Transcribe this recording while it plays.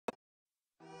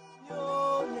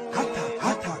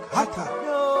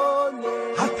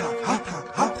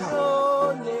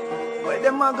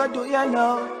want to do you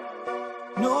know.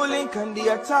 NEWLINK and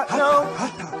the attack now.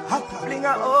 Bring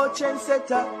a old chain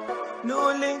setter.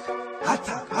 NEWLINK.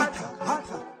 Attack.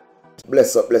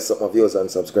 Bless up my viewers and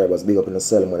subscribers. Big up in the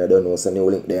cell when I don't know. It's a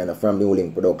NEWLINK there and from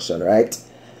NEWLINK production, right?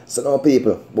 So now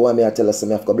people, boy me I tell us I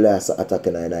have to blast attack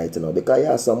in the night, you know. Because you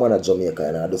have someone at Jamaica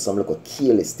and I do some little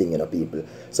careless thing, you know, people.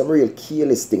 Some real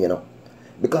careless thing, you know.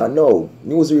 Because now,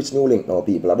 news reach NEWLINK now,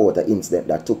 people, about an incident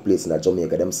that took place in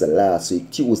Jamaica themselves last week,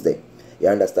 Tuesday. You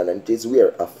understand? And it is where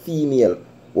a female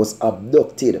was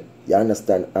abducted, you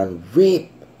understand, and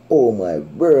raped. Oh my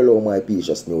world, oh my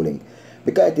precious NEWLINK.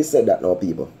 Because it is said that now,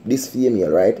 people, this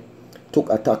female, right, took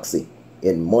a taxi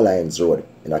in Mullines Road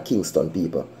in a Kingston,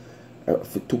 people,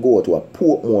 to go to a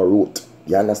Portmore route.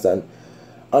 You understand?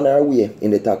 On her way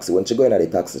in the taxi, when she go in the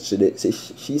taxi,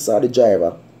 she saw the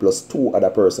driver plus two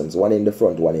other persons, one in the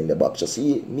front, one in the back. She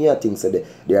see me, I think, said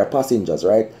they are passengers,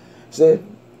 right? So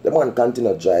the man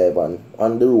continued drive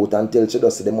on the route until she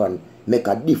does see the man make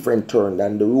a different turn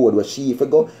than the road where she if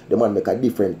go, the man make a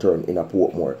different turn in a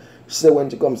Portmore. She said when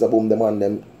she comes up, boom, the man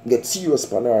them get serious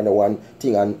for her and the one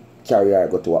thing and carry her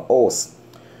go to a house.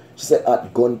 She said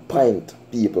at gunpoint,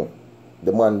 people,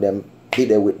 the man them hit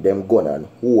her with them gun and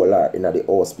hold her in the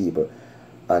house, people.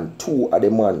 And two of the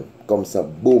man comes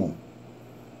up, boom,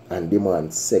 and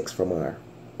demand sex from her.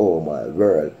 Oh my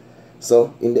world.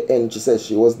 So in the end, she said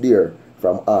she was there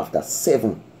from after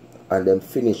 7 and then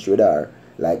finished with her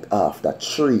like after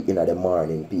 3 in the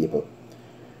morning, people.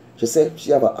 She said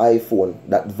she have an iPhone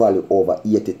that value over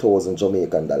 80,000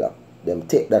 Jamaican dollar. Them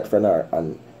take that from her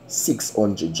and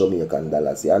 600 Jamaican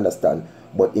dollars, you understand?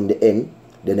 But in the end,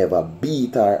 they never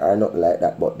beat her or nothing like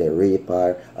that, but they rape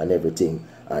her and everything,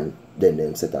 and then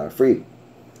them set her free.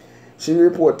 She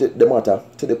reported the matter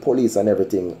to the police and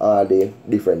everything, all the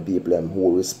different people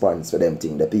who respond for them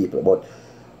thing, the people. But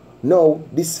now,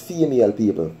 this female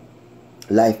people,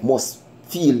 life must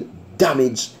feel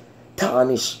damaged,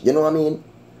 tarnished, you know what I mean?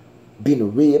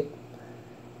 Been raped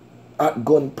at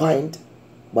gunpoint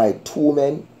by 2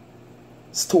 men,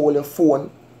 stole your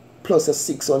phone, plus a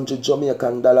 600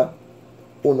 Jamaican dollar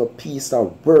on a piece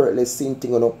of worthless thing,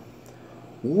 you know.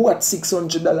 What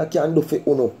 $600 can do for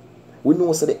you know? We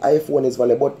know so the iPhone is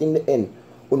valuable, but in the end,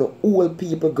 old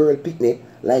people, girl picnic,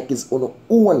 like it's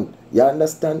own. You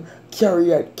understand? Carry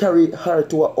her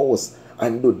to a house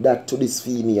and do that to this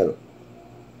female.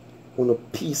 A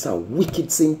piece of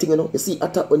wicked thing, you know. You see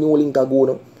attack when NEWLINK go,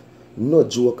 no? No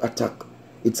joke attack.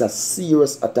 It's a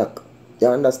serious attack. You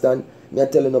understand? Me are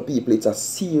telling the people it's a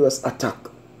serious attack.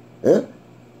 Eh?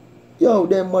 Yo,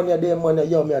 them money,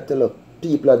 yo, me are telling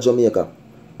people of Jamaica,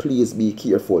 please be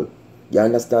careful. You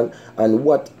understand? And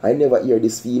what I never hear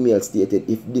this female stated,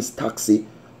 if this taxi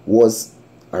was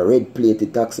a red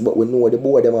plated taxi, but we know the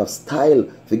boy them have style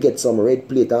to get some red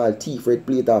plate, all thief red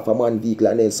plate off a man vehicle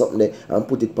and then something there and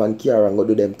put it on car and go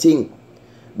do them thing.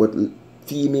 But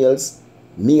females,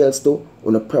 males too,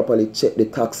 properly check the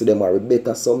taxi them are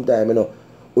better sometime, you know.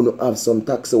 Have some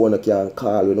taxi one can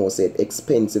call, you know, say it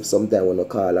expensive sometimes when you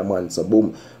call a man, so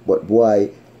boom. But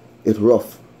boy, it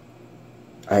rough.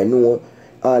 I know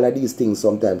all of these things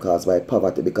sometimes caused by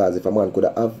poverty, because if a man could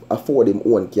have afford him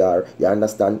own car, you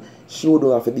understand, she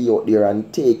don't have to be out there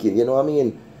and taking, you know what I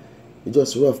mean? It's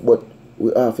just rough, but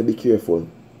we have to be careful,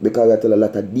 because I tell a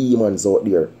lot of demons out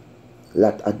there.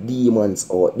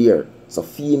 So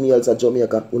females at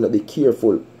Jamaica, you know, be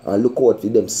careful and look out for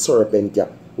them serpent, yeah,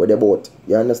 where they about,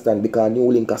 you understand? Because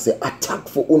NEWLINK say attack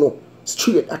for uno,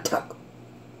 straight attack.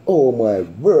 Oh my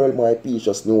world, my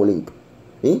precious NEWLINK.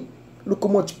 Eh? Look how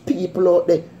much people out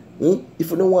there. Eh?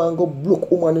 If you don't want to go block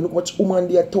woman, look how much woman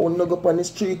they are town, go up on the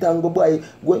street and go buy.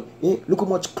 Look how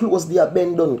much clothes they are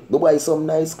bend on. Go buy some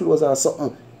nice clothes or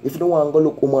something. If you don't want to go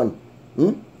look woman.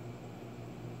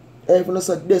 If you're not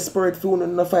so desperate for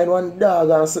you to find one dog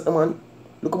or something, man.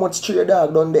 Look how much stray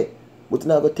dog done there. But you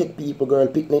now go take people, girl,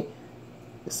 picnic.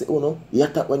 You say, oh no, you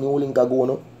attack when NEWLINK go,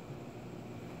 no?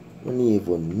 You don't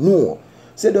even know.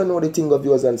 So don't know the thing of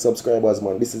viewers and subscribers,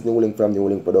 man. This is NEWLINK from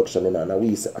NEWLINK production, you know, and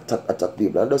we say attack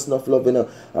people. And just enough love, you know,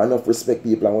 and enough respect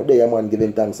people. And one day, man,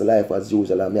 giving thanks to life as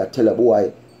usual. And me I tell a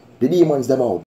boy, the demons them out.